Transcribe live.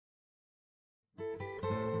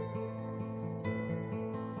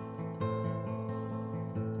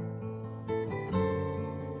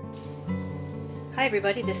Hi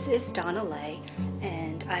everybody, this is Donna Lay,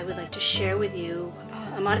 and I would like to share with you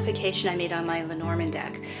a modification I made on my Lenormand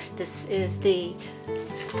deck. This is the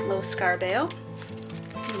Lo Scarabeo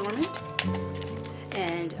Lenormand,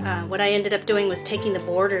 and what I ended up doing was taking the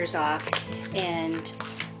borders off, and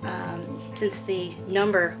since the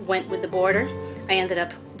number went with the border, I ended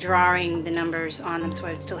up drawing the numbers on them so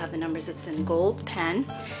I would still have the numbers. It's in gold pen,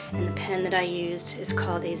 and the pen that I used is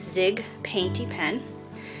called a Zig Painty pen.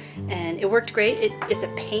 And it worked great. It's a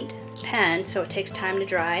paint pen, so it takes time to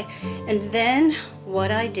dry. And then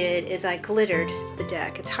what I did is I glittered the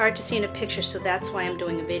deck. It's hard to see in a picture, so that's why I'm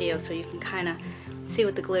doing a video, so you can kind of see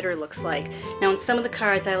what the glitter looks like. Now, on some of the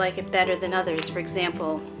cards I like it better than others. For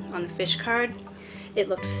example, on the fish card, it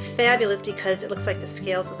looked fabulous because it looks like the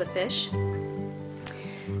scales of the fish.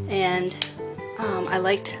 And I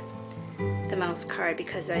liked the mouse card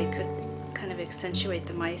because I could kind of accentuate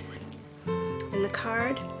the mice in the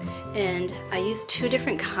card. And I used two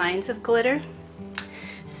different kinds of glitter.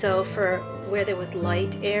 So for where there was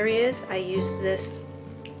light areas, I used this.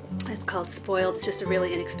 It's called Spoiled. It's just a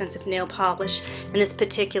really inexpensive nail polish, and this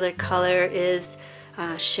particular color is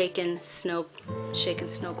Shaken Snow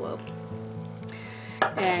Globe.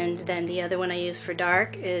 And then the other one I use for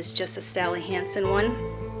dark is just a Sally Hansen one,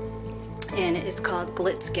 and it is called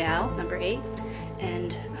Glitz Gal number 8.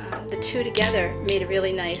 And the two together made a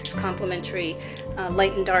really nice complementary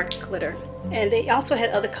light and dark glitter. And they also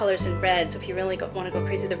had other colors in red, so if you really want to go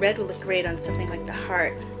crazy, the red would look great on something like the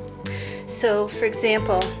heart. So for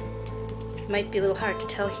example, it might be a little hard to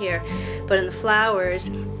tell here, but in the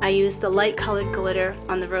flowers I used the light colored glitter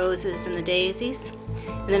on the roses and the daisies,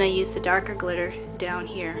 and then I used the darker glitter down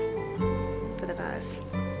here for the vase.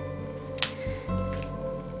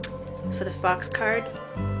 For the fox card,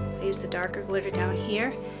 I used the darker glitter down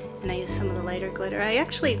here, and I used some of the lighter glitter. I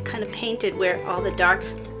actually kind of painted where all the dark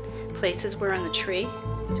places were on the tree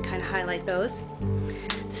to kind of highlight those.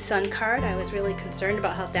 The sun card, I was really concerned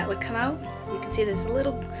about how that would come out. You can see there's a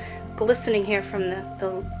little glistening here from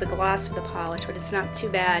the gloss of the polish, but it's not too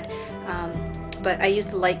bad. But I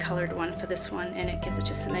used the light colored one for this one, and it gives it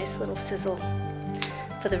just a nice little sizzle.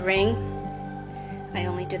 For the ring, I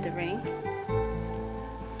only did the ring.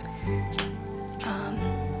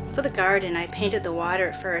 For the garden, I painted the water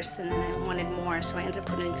at first, and then I wanted more, so I ended up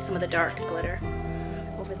putting some of the dark glitter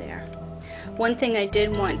over there. One thing I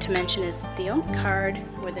did want to mention is the only card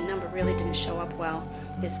where the number really didn't show up well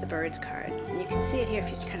is the birds card. And you can see it here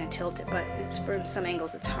if you kind of tilt it, but it's from some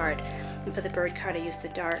angles it's hard. And for the bird card, I used the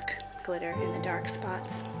dark glitter in the dark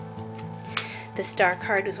spots. The star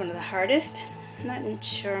card was one of the hardest. I'm not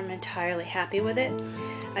sure I'm entirely happy with it.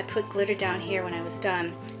 I put glitter down here when I was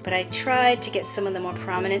done, but I tried to get some of the more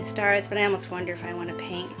prominent stars, but I almost wonder if I want to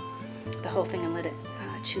paint the whole thing and let it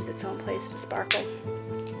choose its own place to sparkle.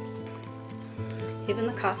 Even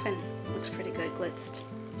the coffin looks pretty good glitzed.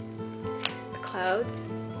 The clouds,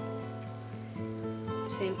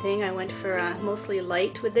 same thing. I went for mostly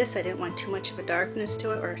light with this. I didn't want too much of a darkness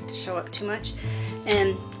to it or to show up too much.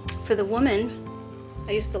 And for the woman,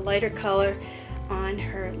 I used the lighter color on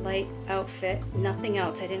her light outfit, nothing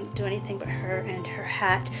else. I didn't do anything but her and her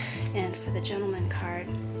hat. And for the gentleman card,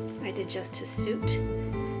 I did just his suit,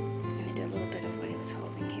 and I did a little bit of what he was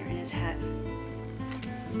holding here in his hat.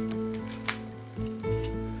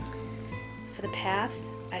 For the path,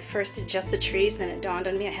 I first did just the trees, then it dawned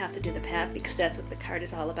on me I have to do the path because that's what the card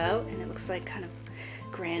is all about, and it looks like kind of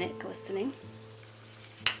granite glistening.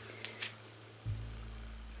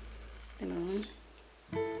 The moon.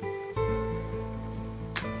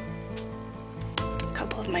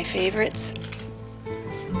 Of my favorites. The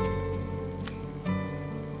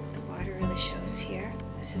water really shows here.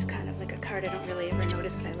 This is kind of like a card I don't really ever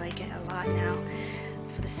notice, but I like it a lot now.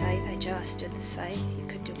 For the scythe, I just did the scythe. You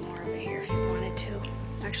could do more over here if you wanted to.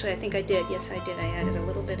 Actually, I think I did. Yes, I did. I added a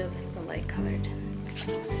little bit of the light colored.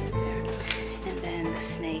 You'll see it there. And then the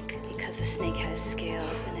snake, because the snake has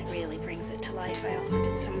scales and it really brings it to life. I also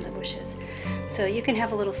did some of the bushes. So you can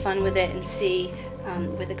have a little fun with it and see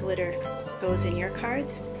where the glitter goes in your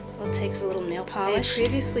cards. Well, it takes a little nail polish. I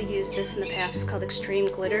previously used this in the past. It's called Extreme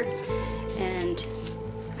Glitter, and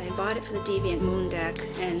I bought it for the Deviant Moon deck,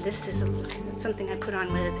 and this is something I put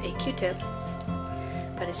on with a Q-tip,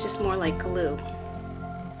 but it's just more like glue.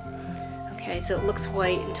 Okay, so it looks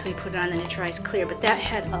white until you put it on, then it dries clear, but that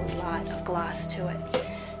had a lot of gloss to it,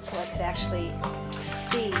 so I could actually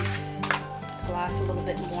see the gloss a little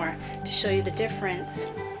bit more. To show you the difference,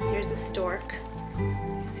 here's a stork.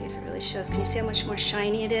 Let's see if it really shows. Can you see how much more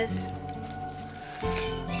shiny it is?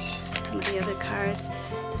 Some of the other cards.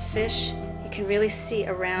 The fish, you can really see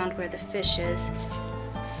around where the fish is.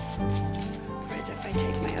 Whereas if I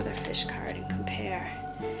take my other fish fish card and compare.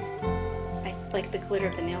 I like the glitter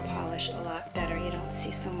of the nail polish a lot better. You don't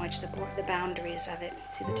see so much the boundaries of it.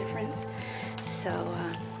 See the difference? So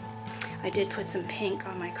I did put some pink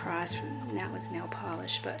on my cross, and that was nail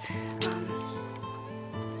polish, but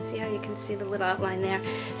see how you can see the little outline there?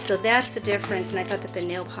 So that's the difference, and I thought that the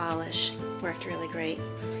nail polish worked really great.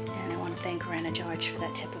 And I want to thank Rena George for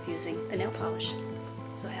that tip of using the nail polish.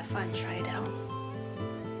 So have fun, try it at home.